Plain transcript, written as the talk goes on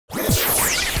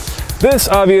This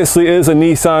obviously is a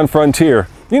Nissan Frontier.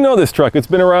 You know this truck, it's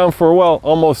been around for, well,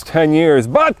 almost 10 years,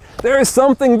 but there is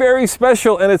something very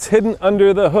special and it's hidden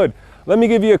under the hood. Let me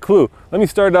give you a clue. Let me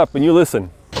start it up and you listen.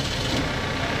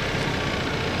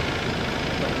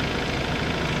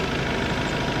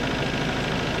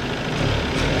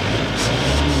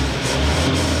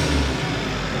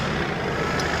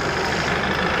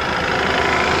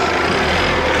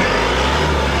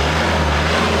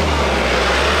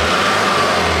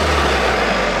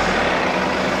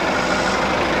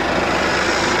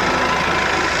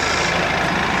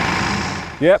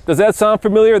 Yep, does that sound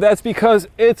familiar? That's because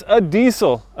it's a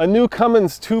diesel, a new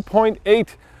Cummins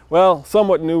 2.8, well,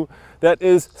 somewhat new, that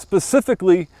is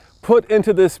specifically put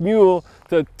into this mule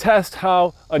to test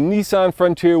how a Nissan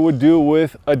Frontier would do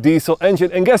with a diesel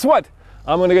engine. And guess what?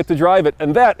 I'm gonna get to drive it,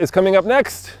 and that is coming up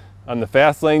next on the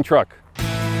Fast Lane Truck.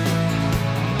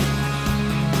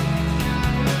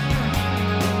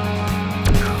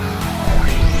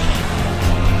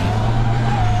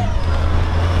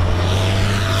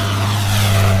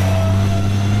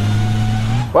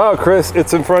 Wow, Chris,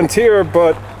 it's a Frontier,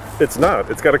 but it's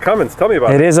not. It's got a Cummins. Tell me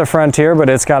about it. It is a Frontier, but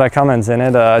it's got a Cummins in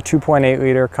it, a 2.8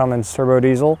 liter Cummins turbo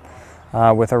diesel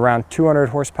with around 200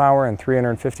 horsepower and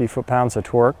 350 foot-pounds of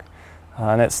torque.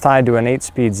 And it's tied to an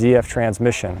 8-speed ZF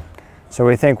transmission. So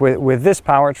we think with this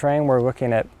powertrain, we're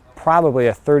looking at probably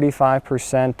a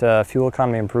 35% fuel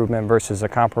economy improvement versus a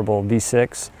comparable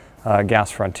V6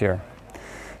 gas Frontier.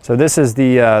 So this is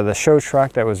the show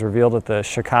truck that was revealed at the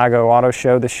Chicago Auto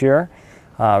Show this year.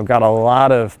 We've got a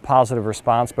lot of positive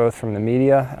response both from the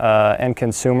media and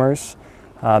consumers.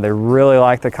 They really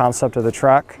like the concept of the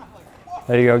truck.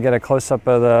 There you go, get a close-up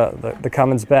of the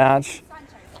Cummins badge.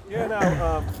 Yeah,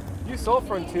 now, you sold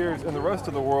Frontiers in the rest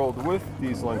of the world with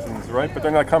diesel engines, right? But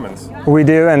they're not Cummins. We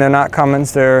do, and they're not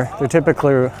Cummins. They're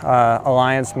typically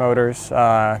Alliance motors,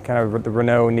 kind of the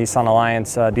Renault Nissan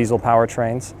Alliance diesel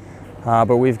powertrains.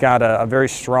 But we've got a very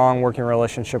strong working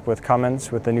relationship with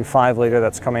Cummins with the new 5-liter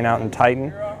that's coming out in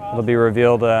Titan. It'll be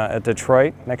revealed at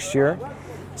Detroit next year.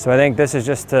 So I think this is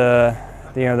just the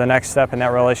next step in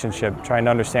that relationship, trying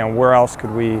to understand where else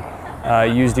could we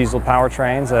use diesel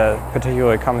powertrains,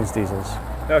 particularly Cummins diesels.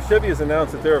 Now Chevy has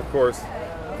announced that they're, of course,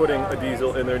 putting a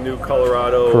diesel in their new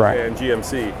Colorado Correct. And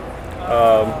GMC.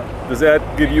 Does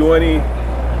that give you any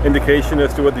indication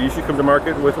as to whether you should come to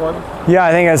market with one? Yeah,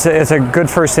 I think it's a good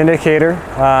first indicator.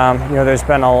 There's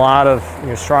been a lot of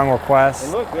strong requests.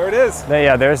 And look, there it is.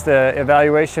 Yeah, there's the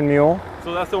evaluation mule.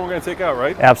 So that's the one we're going to take out,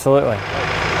 right? Absolutely.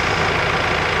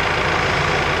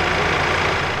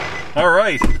 All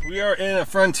right, we are in a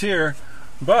Frontier,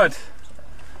 but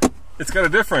it's got a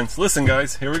difference. Listen,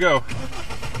 guys, here we go.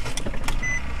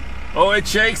 Oh, it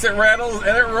shakes, it rattles,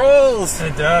 and it rolls.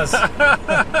 It does. Let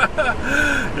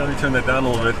me turn that down a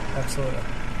little bit. Absolutely.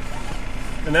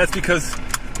 And that's because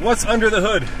what's under the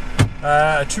hood?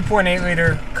 A 2.8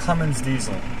 liter Cummins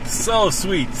diesel. So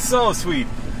sweet, so sweet.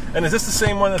 And is this the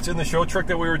same one that's in the show truck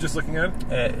that we were just looking at?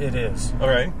 It is. All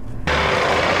right.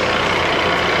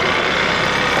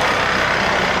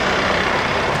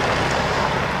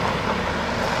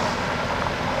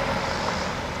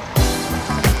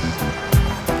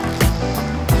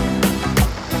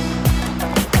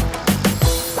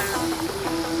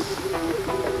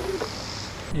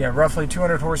 Yeah, roughly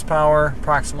 200 horsepower,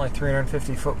 approximately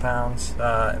 350 foot-pounds,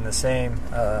 in the same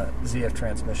ZF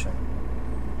transmission.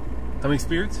 How many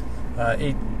speeds?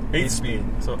 8 speed.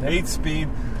 So yep. 8 speed.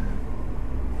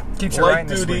 Keeps you right in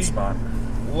the sweet spot.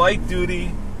 Light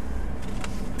duty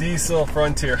diesel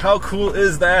Frontier. How cool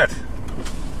is that?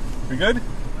 We good?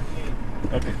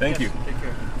 Okay, thank you. Take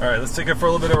care. All right, let's take it for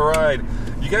a little bit of a ride.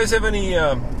 You guys have any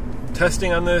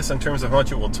testing on this in terms of how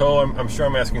much it will tow? I'm sure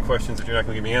I'm asking questions that you're not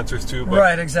going to give me answers to. But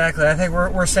right, exactly. I think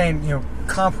we're saying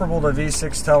comparable to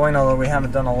V6 towing, although we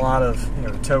haven't done a lot of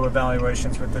tow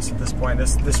evaluations with this at this point.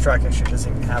 This truck actually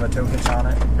doesn't even have a tow hitch on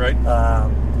it. Right.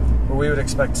 But we would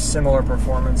expect similar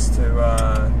performance to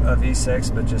a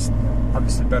V6, but just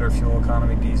obviously better fuel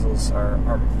economy. Diesels are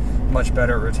much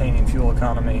better at retaining fuel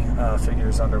economy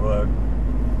figures under load.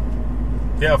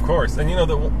 Yeah, of course. And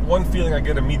the one feeling I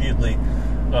get immediately,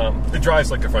 it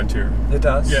drives like a Frontier. It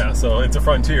does. Yeah, so it's a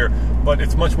Frontier, but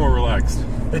it's much more relaxed.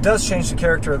 It does change the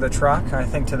character of the truck. I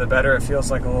think to the better. It feels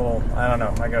like a little, I don't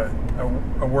know, like a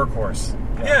workhorse.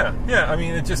 Yeah. I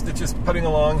mean, it's just putting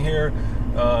along here.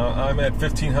 I'm at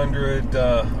 1,500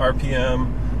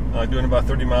 RPM, doing about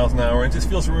 30 miles an hour. It just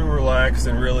feels really relaxed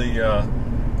and really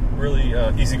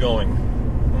easygoing.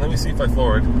 And let me see if I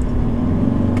floor it.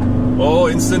 Oh,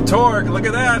 instant torque. Look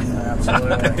at that.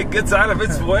 Absolutely. It gets out of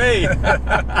its way.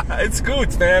 It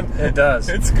scoots, man. It does.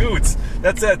 It scoots.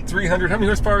 That's at 300. How many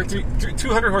horsepower?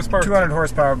 200 horsepower. 200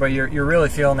 horsepower, but you're really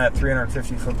feeling that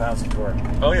 350 foot-pounds of torque.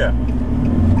 Oh, yeah.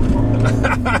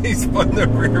 He spun the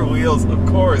rear wheels, of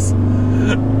course.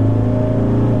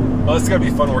 Oh, it's going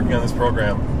to be fun working on this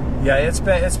program. Yeah, it's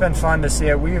been fun to see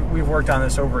it. We've worked on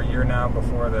this over a year now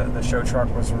before the show truck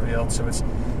was revealed, so it's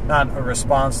not a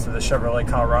response to the Chevrolet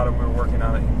Colorado. We were working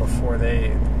on it before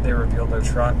they revealed their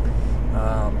truck.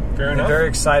 Fair enough. Very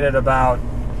excited about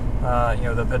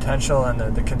the potential, and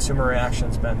the consumer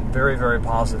reaction's been very, very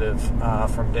positive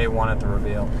from day one at the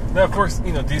reveal. Now, of course,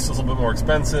 diesel's a little bit more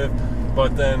expensive,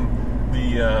 but then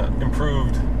the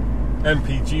improved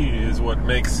MPG is what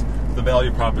makes the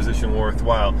value proposition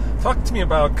worthwhile. Talk to me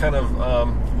about kind of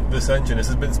this engine. Has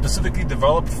it been specifically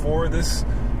developed for this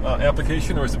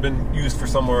application, or has it been used from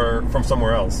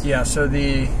somewhere else? Yeah, so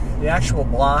the actual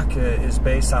block is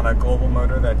based on a global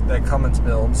motor that Cummins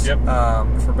builds. Yep.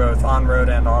 For both on-road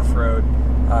and off-road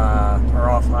or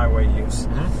off-highway use.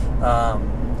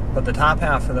 Mm-hmm. But the top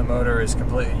half of the motor is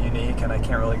completely unique, and I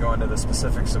can't really go into the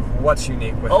specifics of what's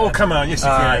unique with it. Oh, come on. Yes, you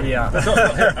can. Yeah.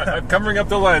 I'm covering up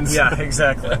the lens. Yeah,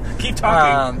 exactly. Keep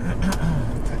talking.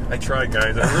 I tried,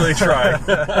 guys. I really tried.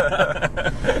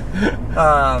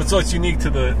 But so it's unique to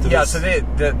the yeah, so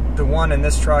the one in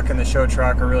this truck and the show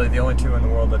truck are really the only two in the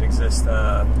world that exist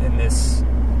in this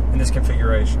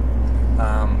configuration.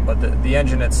 But the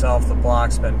engine itself, the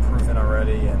block's been proven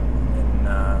already, and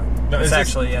it's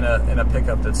actually in a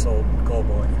pickup that's sold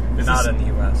globally, not in the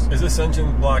U.S. Is this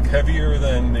engine block heavier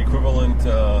than the equivalent?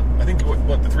 I think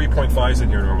what the 3.5's in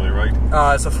here normally, right?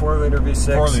 It's a 4-liter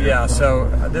V6. 4-liter. Yeah. So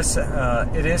this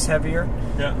it is heavier.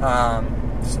 Yeah.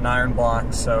 It's an iron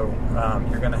block, so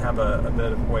you're going to have a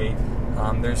bit of weight.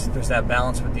 There's that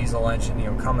balance with diesel engine.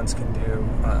 Cummins can do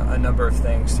a number of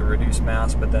things to reduce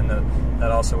mass, but then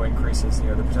that also increases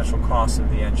the potential cost of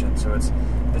the engine. So it's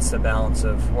the balance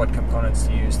of what components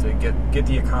to use to get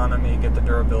the economy, get the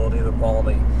durability, the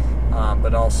quality,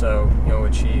 but also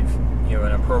achieve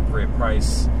an appropriate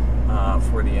price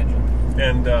for the engine.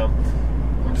 And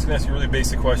I'm just going to ask you really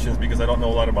basic questions because I don't know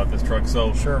a lot about this truck.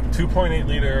 So sure. 2.8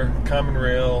 liter common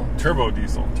rail turbo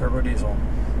diesel. Turbo diesel.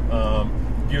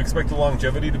 Do you expect the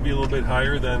longevity to be a little bit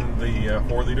higher than the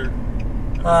 4-liter?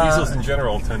 Diesels in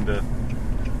general tend to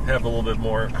have a little bit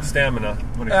more stamina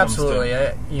when it comes to...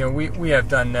 Absolutely. We have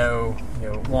done no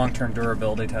long-term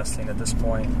durability testing at this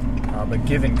point, but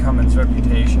given Cummins'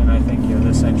 reputation, I think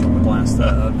this engine would last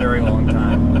a very long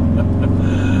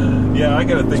time. Yeah, I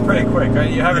got to think it's pretty quick.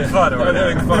 You're having fun over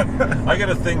there. I'm having fun. I got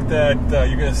to think that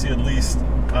you're going to see at least,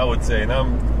 I would say, and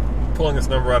I'm pulling this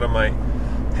number out of my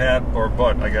hat or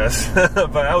butt, I guess,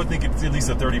 but I would think it's at least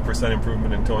a 30%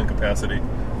 improvement in towing capacity.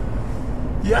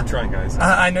 Yeah, I'm trying, guys.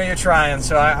 I know you're trying,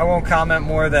 so I won't comment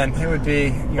more than it would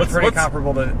be pretty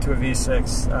comparable to a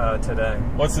V6 today.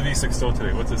 What's the V6 tow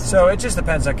today? What's this? So it just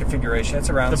depends on configuration. It's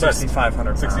around 6,500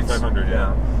 pounds. 6,500,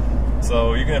 yeah.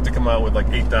 So you're going to have to come out with like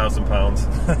 8,000 pounds.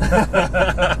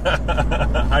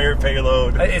 Higher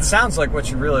payload. It sounds like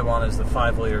what you really want is the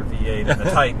 5-liter V8 and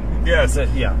the Titan. Yes.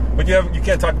 Yeah. But you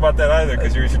can't talk about that either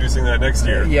because you're introducing that next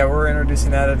year. Yeah, we're introducing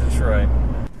that at Detroit.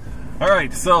 All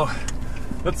right, so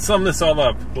let's sum this all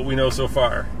up, what we know so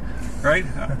far. Right?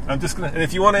 I'm just going to, and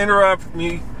if you want to interrupt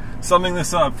me summing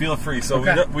this up, feel free. So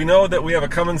okay. we know that we have a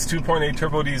Cummins 2.8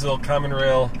 turbo diesel common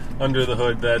rail under the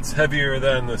hood that's heavier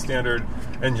than the standard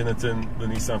engine that's in the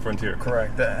Nissan Frontier.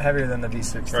 Correct. Heavier than the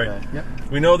V6 today. Right. Yep.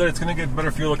 We know that it's going to get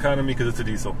better fuel economy because it's a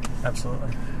diesel. Absolutely.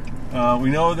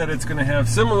 We know that it's going to have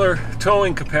similar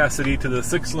towing capacity to the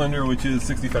 6-cylinder, which is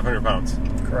 6,500 pounds.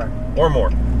 Correct. Or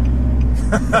more.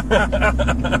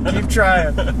 Keep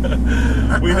trying.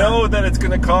 We know that it's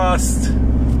going to cost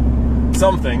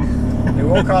something. It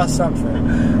will cost something.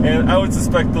 And I would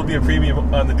suspect there'll be a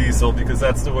premium on the diesel because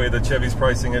that's the way that Chevy's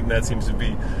pricing it, and that seems to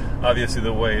be obviously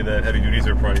the way that heavy duties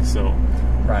are priced. So,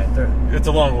 right. It's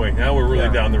a long way. Now we're really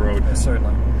down the road.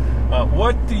 Certainly.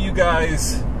 What do you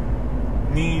guys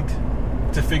need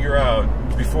to figure out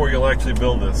before you'll actually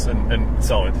build this and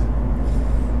sell it?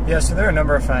 Yeah, so there are a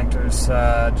number of factors.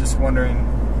 Just wondering,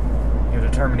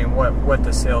 determining what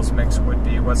the sales mix would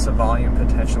be, what's the volume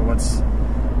potential, there's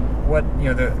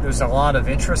a lot of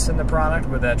interest in the product.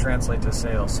 Would that translate to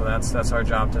sales? So that's our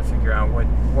job to figure out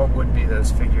what would be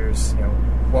those figures.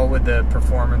 What would the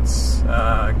performance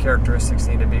characteristics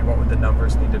need to be? What would the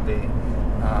numbers need to be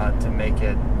to make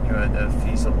it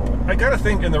feasible? I gotta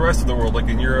think in the rest of the world, like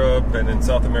in Europe and in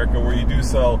South America, where you do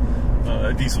sell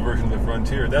a diesel version of the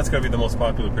Frontier, that's gotta be the most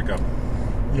popular pickup.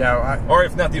 Yeah, or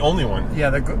if not the only one. Yeah,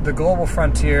 the global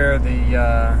Frontier,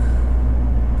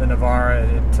 the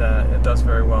Navara, it does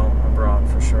very well abroad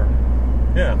for sure.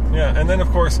 Yeah, yeah, and then of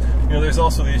course, there's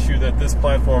also the issue that this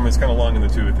platform is kind of long in the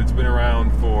tooth. It's been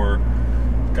around for,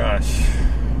 gosh,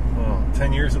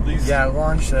 10 years at least? Yeah, it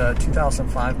launched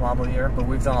 2005 model year, but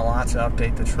we've done a lot to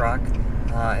update the truck,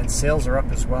 and sales are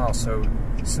up as well. So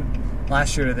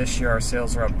last year to this year, our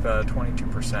sales are up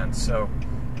 22%. So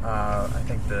I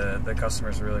think the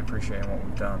customers are really appreciating what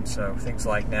we've done. So things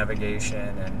like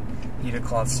navigation and heated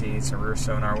cloth seats and rear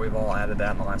sonar, we've all added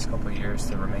that in the last couple of years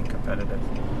to remain competitive.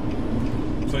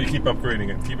 So you keep upgrading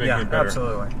it, keep making it better.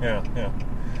 Absolutely. Yeah, yeah.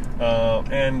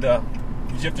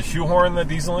 Did you have to shoehorn the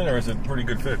diesel in, or is it a pretty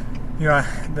good fit?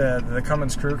 The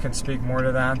Cummins crew can speak more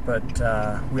to that, but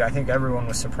I think everyone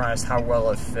was surprised how well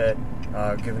it fit,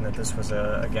 given that this was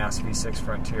a gas V6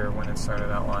 Frontier when it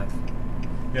started out life.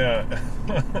 Yeah,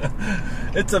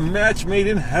 it's a match made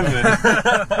in heaven.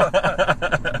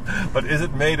 But is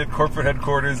it made at corporate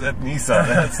headquarters at Nissan?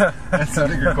 That's a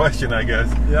bigger question, I guess.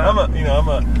 Yeah.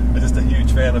 I'm just a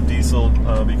huge fan of diesel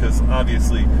because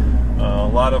obviously a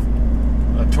lot of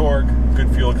torque, good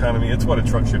fuel economy. It's what a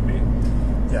truck should be.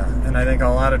 Yeah, and I think a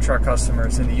lot of truck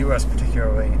customers in the U.S.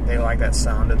 particularly, they like that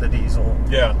sound of the diesel.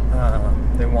 Yeah.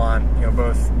 They want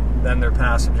both their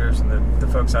passengers and the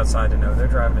folks outside to know they're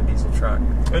driving a diesel truck.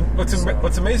 And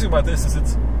what's amazing about this is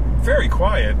it's very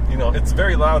quiet. It's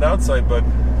very loud outside, but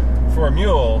for a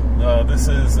mule, this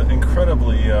is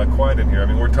incredibly quiet in here. I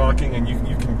mean, we're talking and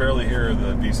you can barely hear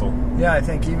the diesel. Yeah, I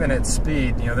think even at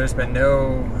speed, there's been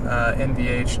no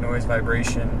NVH, noise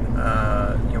vibration,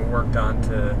 work done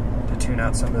to tune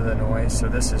out some of the noise. So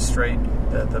this is straight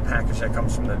the package that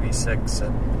comes from the V6,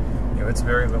 and it's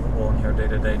very livable in here day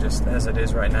to day, just as it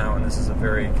is right now. And this is a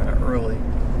very kind of early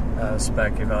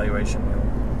spec evaluation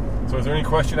mule. So is there any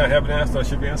question I haven't asked I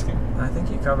should be asking? I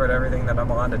think you covered everything that I'm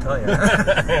allowed to tell you.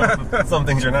 Some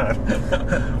things you're not.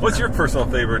 What's your personal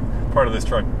favorite part of this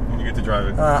truck when you get to drive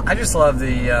it? I just love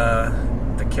the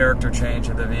character change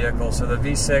of the vehicle. So the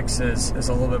V6 is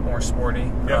a little bit more sporty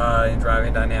in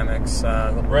driving dynamics.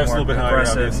 A little revs bit more a little bit higher,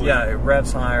 aggressive. obviously. Yeah, it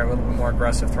revs higher, a little bit more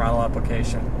aggressive throttle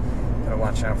application. Gotta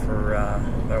watch out for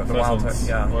the wild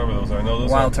whatever those are. No,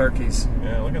 those wild turkeys.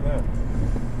 Yeah, look at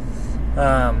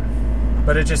that.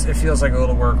 But it feels like a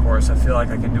little workhorse. I feel like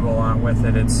I can do a lot with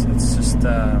it. It's just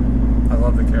I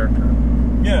love the character.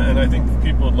 Yeah, and I think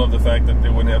people would love the fact that they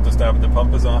wouldn't have to stop at the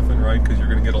pump as often, right? Because you're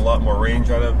going to get a lot more range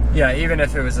out of. Yeah, even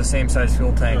if it was the same size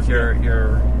fuel tank, your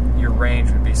range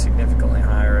would be significantly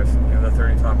higher if the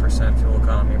 35% fuel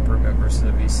economy improvement versus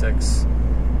a V6.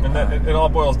 And that it all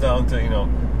boils down to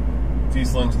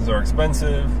diesel engines are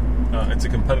expensive. It's a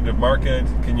competitive market.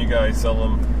 Can you guys sell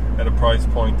them at a price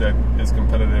point that is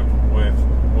competitive with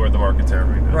where the market's at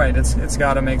right now? Right. It's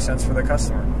got to make sense for the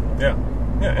customer. Yeah.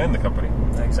 Yeah, and the company.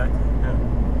 Exactly. Yeah.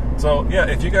 So yeah,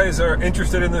 if you guys are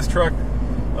interested in this truck,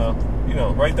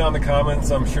 write down the comments.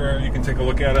 I'm sure you can take a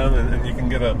look at them and you can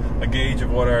get a gauge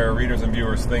of what our readers and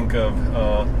viewers think of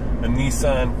a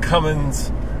Nissan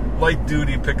Cummins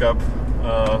light-duty pickup,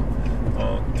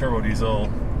 turbo diesel,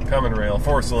 common rail,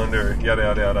 4-cylinder, yada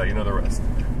yada yada. You know the rest.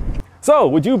 So,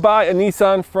 would you buy a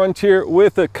Nissan Frontier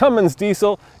with a Cummins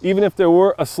diesel, even if there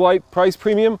were a slight price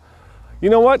premium?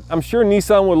 You know what? I'm sure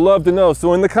Nissan would love to know.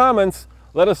 So in the comments,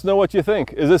 let us know what you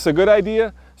think. Is this a good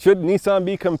idea? Should Nissan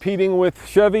be competing with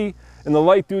Chevy in the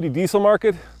light-duty diesel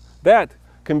market? That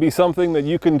can be something that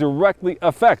you can directly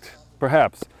affect,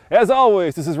 perhaps. As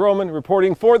always, this is Roman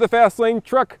reporting for the Fast Lane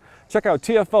Truck. Check out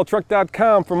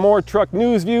tfltruck.com for more truck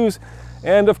news, views,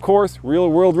 and of course,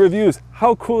 real-world reviews.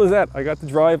 How cool is that? I got to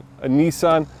drive a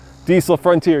Nissan diesel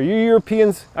Frontier. You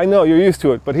Europeans, I know you're used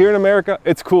to it, but here in America,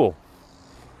 it's cool.